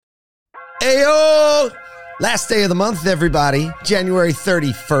Ayo! Last day of the month, everybody. January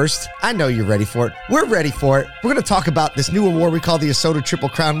 31st. I know you're ready for it. We're ready for it. We're going to talk about this new award we call the ASOTU Triple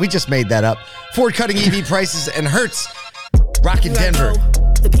Crown. We just made that up. Ford cutting EV prices and Hertz rocking Denver.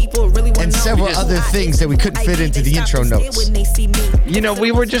 And several other things that we couldn't fit into the intro notes. You know,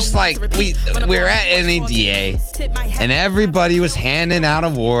 we were just like, we're at NADA, and everybody was handing out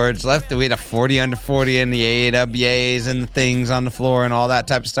awards. We had a 40 under 40 in the AWAs and the things on the floor and all that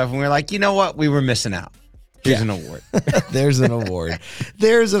type of stuff. And we were like, you know what? We were missing out. Here's an award. There's an award.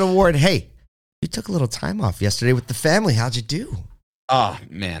 There's an award. Hey, you took a little time off yesterday with the family. How'd you do? Oh,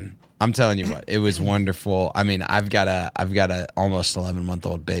 man. I'm telling you what, it was wonderful. I mean, I've got a almost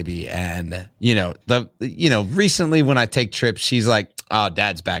 11-month-old baby, and recently when I take trips, she's like, "Oh,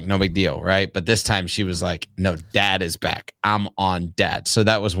 Dad's back, no big deal, right?" But this time she was like, "No, Dad is back. I'm on Dad." So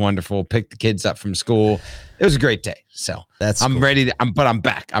that was wonderful. Picked the kids up from school. It was a great day. So I'm cool. Ready to. But I'm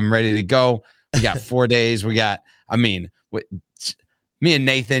back. I'm ready to go. We got 4 days. Me and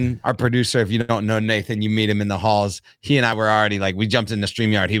Nathan, our producer, if you don't know Nathan, you meet him in the halls. He and I were already like, we jumped in the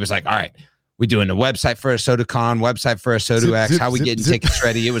StreamYard. He was like, all right, we doing the website for ASOTUCon, website for ASOTU X. How we getting tickets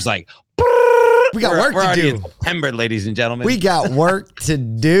ready? It was like, we got work to do. In September, ladies and gentlemen. We got work to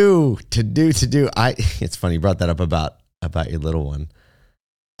do. It's funny you brought that up about your little one.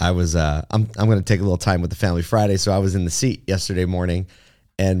 I was, I'm going to take a little time with the family Friday. So I was in the seat yesterday morning.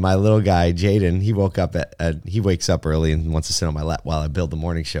 And my little guy, Jaden, he wakes up early and wants to sit on my lap while I build the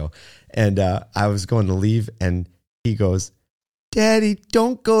morning show. And I was going to leave, and he goes, "Daddy,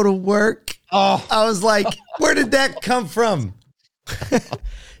 don't go to work." Oh, I was like, where did that come from?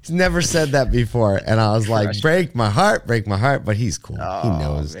 He's never said that before. And I was like, break my heart. But he's cool. Oh, he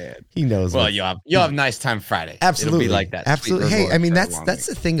knows. Man. He knows. Well, you'll have nice time Friday. Absolutely. It'll be like that. Absolutely. Hey, I mean, that's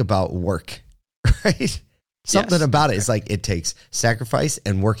the thing about work, right? Something about it is like it takes sacrifice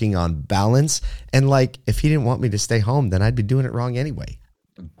and working on balance. And like, if he didn't want me to stay home, then I'd be doing it wrong anyway.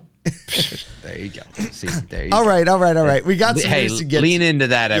 There you go. See, there you all go. Right. We got some news to get. Lean into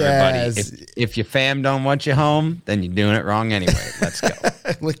that, everybody. Yes. If your fam don't want you home, then you're doing it wrong anyway. Let's go.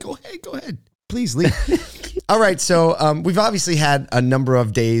 Like, go ahead. Please leave. All right. So we've obviously had a number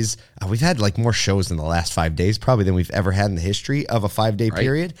of days. We've had like more shows in the last 5 days, probably than we've ever had in the history of a 5-day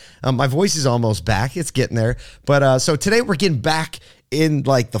period. My voice is almost back. It's getting there. But so today we're getting back in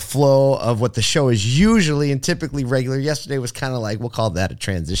like the flow of what the show is usually and typically regular. Yesterday was kind of like, we'll call that a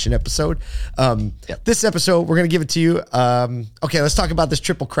transition episode. This episode, we're going to give it to you. Okay, let's talk about this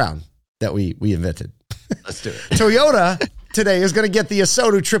Triple Crown that we invented. Let's do it. Toyota today is going to get the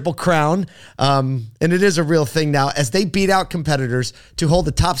ASOTU Triple Crown, and it is a real thing now as they beat out competitors to hold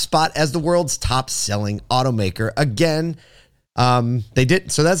the top spot as the world's top-selling automaker. Again, they didn't.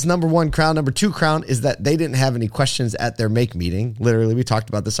 So that's number one crown. Number two crown is that they didn't have any questions at their make meeting. Literally, we talked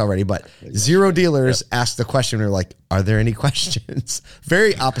about this already, but zero dealers asked the question. They're like, are there any questions?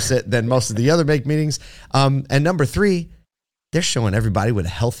 Very opposite than most of the other make meetings. And number three, they're showing everybody what a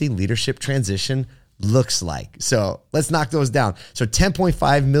healthy leadership transition looks like. So let's knock those down. So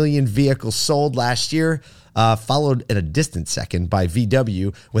 10.5 million vehicles sold last year, followed at a distant second by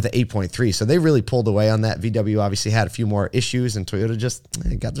VW with an 8.3. So they really pulled away on that. VW obviously had a few more issues, and Toyota just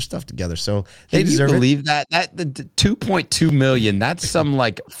got their stuff together. So they deserve it. Can you believe that the 2.2 million, that's some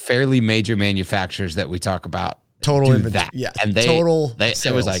like fairly major manufacturers that we talk about. Total inventory. Yeah. And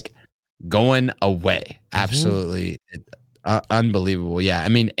it was like going away. Absolutely. Unbelievable. Yeah. I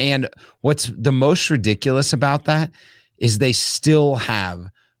mean, and what's the most ridiculous about that is they still have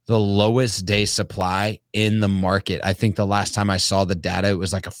the lowest day supply in the market. I think the last time I saw the data, it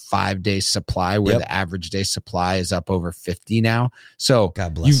was like a 5-day supply where the average day supply is up over 50 now. So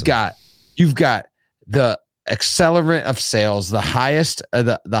you've got the accelerant of sales, the highest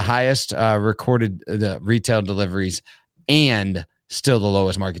recorded retail deliveries, and still the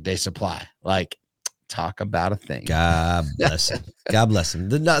lowest market day supply. Like, talk about a thing. God bless him. God bless him.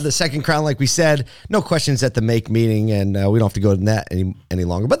 The second crown, like we said, no questions at the make meeting, and we don't have to go into that any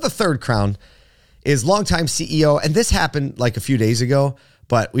longer. But the third crown is longtime CEO, and this happened like a few days ago,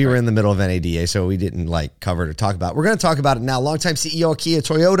 but we were in the middle of NADA, so we didn't like cover it or talk about it. We're going to talk about it now. Longtime CEO Kia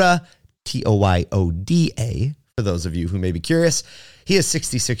Toyoda, Toyoda, for those of you who may be curious. He is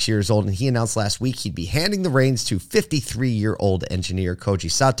 66 years old, and he announced last week he'd be handing the reins to 53-year-old engineer Koji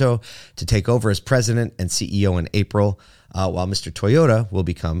Sato to take over as president and CEO in April, while Mr. Toyoda will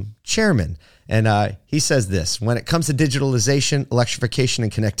become chairman. And he says this: when it comes to digitalization, electrification,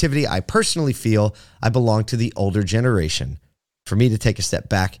 and connectivity, I personally feel I belong to the older generation. For me to take a step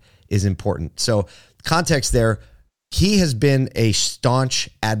back is important. So context there, He has been a staunch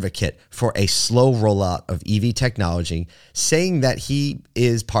advocate for a slow rollout of EV technology, saying that he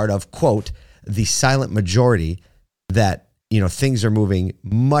is part of, quote, the silent majority, that, things are moving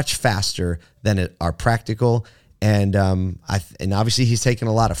much faster than are practical. And and obviously he's taken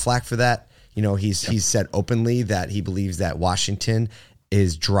a lot of flack for that. He's said openly that he believes that Washington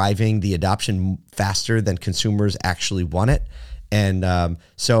is driving the adoption faster than consumers actually want it. And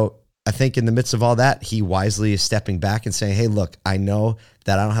so I think in the midst of all that, he wisely is stepping back and saying, hey, look, I know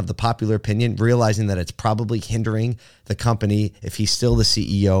that I don't have the popular opinion, realizing that it's probably hindering the company if he's still the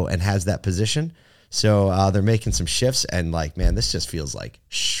CEO and has that position. So they're making some shifts, and man, this just feels like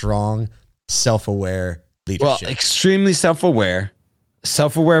strong, self-aware leadership. Well, extremely self-aware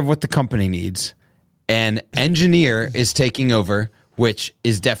of what the company needs. And engineer is taking over, which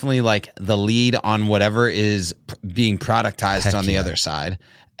is definitely the lead on whatever is being productized on the other side.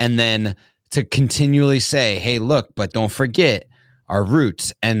 And then to continually say, hey, look, but don't forget our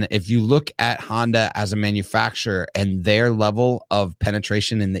roots. And if you look at Honda as a manufacturer and their level of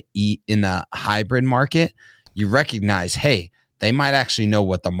penetration in the hybrid market, you recognize, hey, they might actually know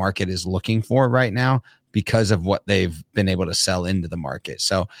what the market is looking for right now because of what they've been able to sell into the market.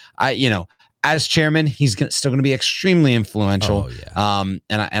 So as chairman, he's still going to be extremely influential. Oh, yeah.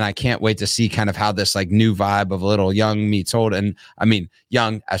 And I can't wait to see kind of how this new vibe of a little young meets old. And I mean,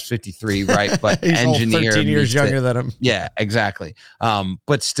 young as 53, right? But he's engineer 13 years younger than him. Yeah, exactly.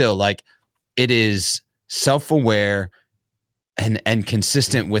 But still, it is self-aware and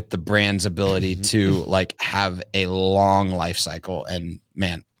consistent with the brand's ability to have a long life cycle. And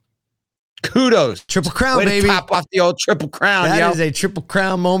man, kudos. Triple crown, way baby. To top off the old triple crown. That is a triple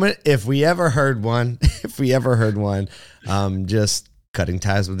crown moment. If we ever heard one, just cutting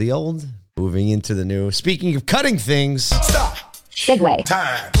ties with the old, moving into the new. Speaking of cutting things. Stop. Segue.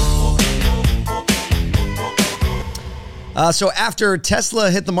 Time. So after Tesla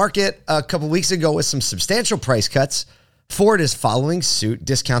hit the market a couple weeks ago with some substantial price cuts, Ford is following suit,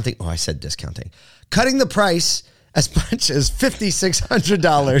 cutting the price as much as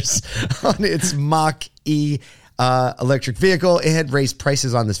 $5,600 on its Mach-E electric vehicle. It had raised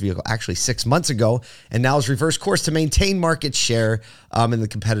prices on this vehicle actually 6 months ago, and now is reverse course to maintain market share in the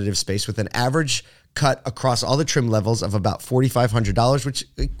competitive space with an average cut across all the trim levels of about $4,500, which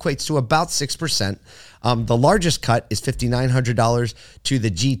equates to about 6%. The largest cut is $5,900 to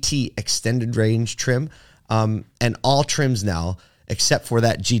the GT extended range trim, and all trims now, except for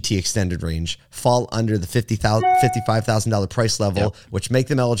that GT extended range, fall under the $55,000 price level, which make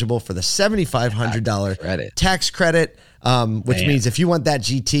them eligible for the $7,500 tax credit, which means if you want that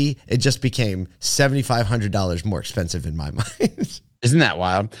GT, it just became $7,500 more expensive in my mind. Isn't that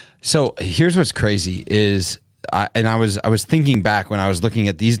wild? So here's what's crazy is, I was thinking back when I was looking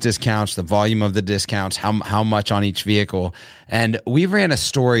at these discounts, the volume of the discounts, how much on each vehicle. And we ran a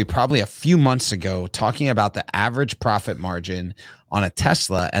story probably a few months ago talking about the average profit margin on a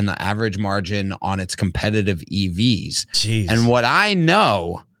Tesla and the average margin on its competitive EVs. Jeez. And what I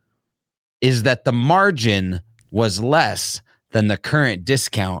know is that the margin was less than the current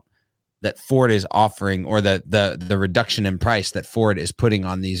discount that Ford is offering, or the reduction in price that Ford is putting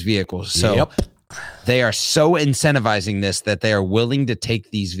on these vehicles. So they are so incentivizing this that they are willing to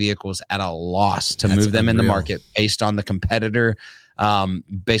take these vehicles at a loss to move them in the market based on the competitor,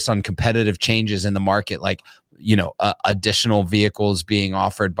 based on competitive changes in the market, additional vehicles being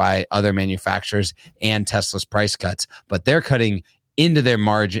offered by other manufacturers and Tesla's price cuts. But they're cutting into their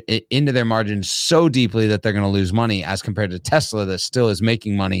margin so deeply that they're going to lose money, as compared to Tesla that still is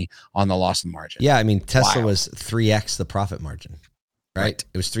making money on the loss of margin. Yeah, I mean, Tesla was 3x the profit margin, right?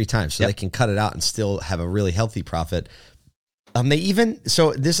 It was 3 times. So they can cut it out and still have a really healthy profit.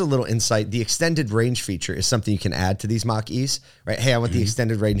 So this is a little insight. The extended range feature is something you can add to these Mach-E's, right? Hey, I want the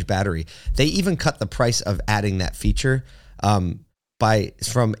extended range battery. They even cut the price of adding that feature from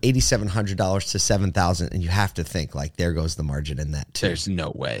 $8,700 to $7,000, and you have to think there goes the margin in that too. There's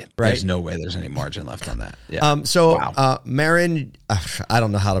no way. Right? There's no way there's any margin left on that. Yeah. Marin, I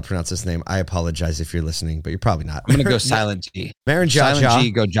don't know how to pronounce this name. I apologize if you're listening, but you're probably not. I'm gonna go silent G. Marin Jaja. Silent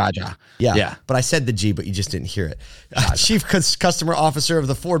G, go Jaja. Yeah. But I said the G, but you just didn't hear it. Chief Customer Officer of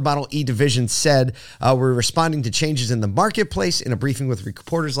the Ford Model E division said, we're responding to changes in the marketplace in a briefing with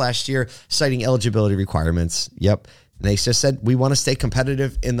reporters last year, citing eligibility requirements. Yep. And they just said, we want to stay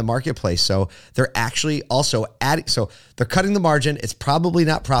competitive in the marketplace. So they're actually also adding, so they're cutting the margin. It's probably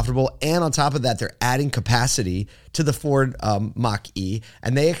not profitable. And on top of that, they're adding capacity to the Ford Mach-E.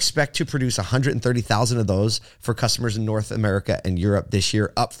 And they expect to produce 130,000 of those for customers in North America and Europe this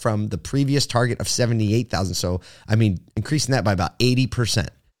year, up from the previous target of 78,000. So, I mean, increasing that by about 80%.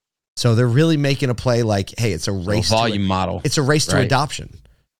 So they're really making a play like, hey, it's a race volume model. It's a race to adoption,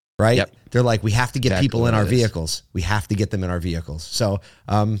 right? Yep. They're like, we have to get people in our vehicles. We have to get them in our vehicles. So,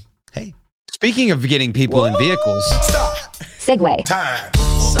 hey. Speaking of getting people in vehicles. Stop. Segway. Time.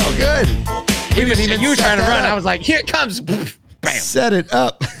 So good. You were trying to run. I was like, here it comes. Bam. Set it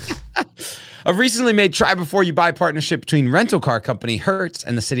up. A recently made try before you buy partnership between rental car company Hertz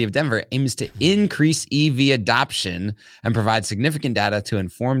and the city of Denver aims to increase EV adoption and provide significant data to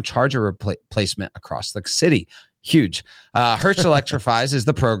inform charger replacement across the city. Huge. Hertz Electrifies is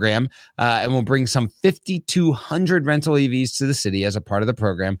the program and will bring some 5,200 rental EVs to the city as a part of the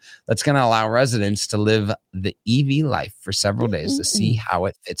program that's going to allow residents to live the EV life for several days to see how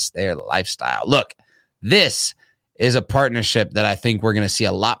it fits their lifestyle. Look, this is a partnership that I think we're going to see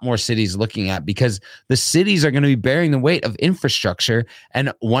a lot more cities looking at, because the cities are going to be bearing the weight of infrastructure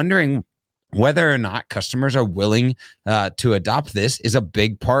and wondering whether or not customers are willing to adopt this is a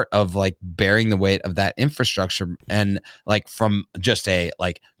big part of like bearing the weight of that infrastructure, and like from just a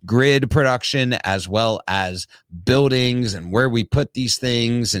like grid production as well as buildings and where we put these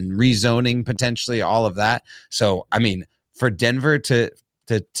things and rezoning potentially, all of that. So, I mean, for Denver to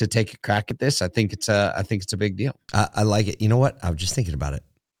take a crack at this, I think it's a big deal. I like it. You know what? I was just thinking about it.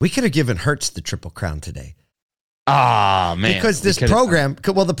 We could have given Hertz the Triple Crown today. Oh, man. Because this program,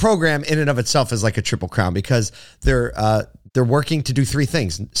 well, the program in and of itself is like a Triple Crown, because they're working to do three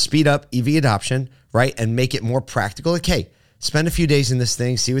things: speed up EV adoption, right? And make it more practical. Okay, spend a few days in this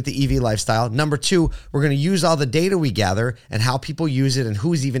thing, see what the EV lifestyle. Number two, we're going to use all the data we gather and how people use it and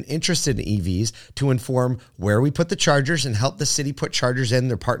who's even interested in EVs to inform where we put the chargers and help the city put chargers in.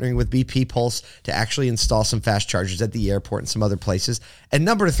 They're partnering with BP Pulse to actually install some fast chargers at the airport and some other places. And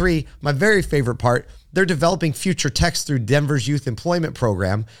number three, my very favorite part, they're developing future techs through Denver's youth employment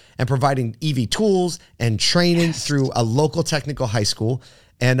program and providing EV tools and training through a local technical high school,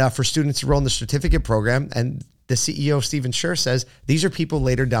 and for students who enroll in the certificate program. And the CEO, Stephen Scher, says these are people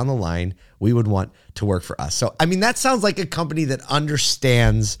later down the line we would want to work for us. So, I mean, that sounds like a company that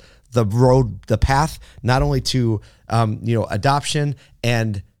understands the road, the path, not only to, adoption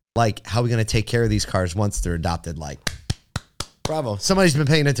and like how we're going to take care of these cars once they're adopted. Like, bravo. Somebody's been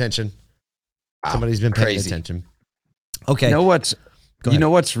paying attention. Wow, somebody's been paying attention. Okay. You know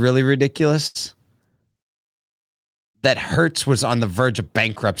what's really ridiculous? That Hertz was on the verge of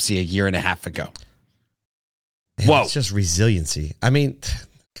bankruptcy a year and a half ago. Man, whoa. It's just resiliency. I mean,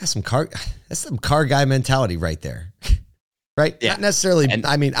 that's some car guy mentality right there. Right? Yeah. Not necessarily. And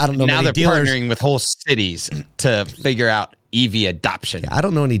I mean, I don't know. Now they're partnering with whole cities to figure out EV adoption. Yeah, I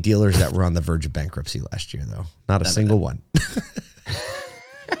don't know any dealers that were on the verge of bankruptcy last year, though. Not a single one.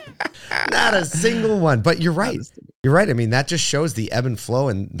 Not a single one. But you're right. You're right. I mean, that just shows the ebb and flow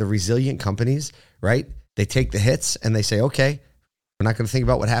and the resilient companies, right? They take the hits and they say, okay, we're not going to think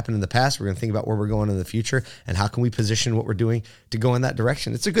about what happened in the past. We're going to think about where we're going in the future and how can we position what we're doing to go in that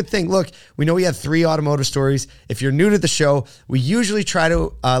direction. It's a good thing. Look, we know we have 3 automotive stories. If you're new to the show, we usually try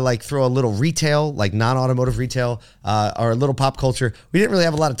to throw a little retail, like non-automotive retail, or a little pop culture. We didn't really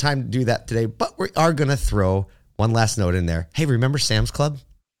have a lot of time to do that today, but we are going to throw one last note in there. Hey, remember Sam's Club?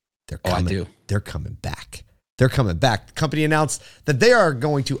 They're coming. I do. They're coming back. They're coming back. The company announced that they are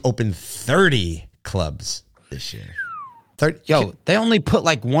going to open 30 clubs this year. They only put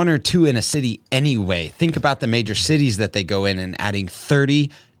like 1 or 2 in a city anyway. Think about the major cities that they go in, and adding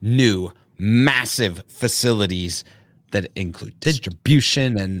 30 new massive facilities that include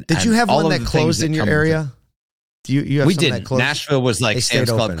distribution and. Did you have one that closed in your area? We did. Nashville was like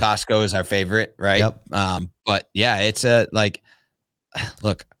Sam's Club, Costco is our favorite, right? Yep. But yeah, it's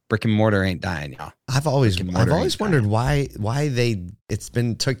look, brick and mortar ain't dying, y'all. I've always wondered why it's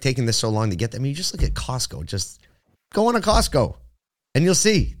been taking this so long to get them. I mean, you just look at Costco, just go on a Costco and you'll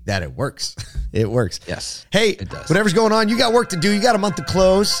see that it works. It works. Yes. Hey, it does. Whatever's going on, you got work to do. You got a month to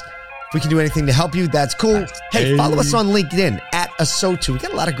close. If we can do anything to help you, that's cool. Hey, follow us on LinkedIn at ASOTU. We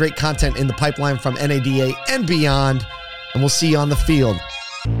got a lot of great content in the pipeline from NADA and beyond, and we'll see you on the field.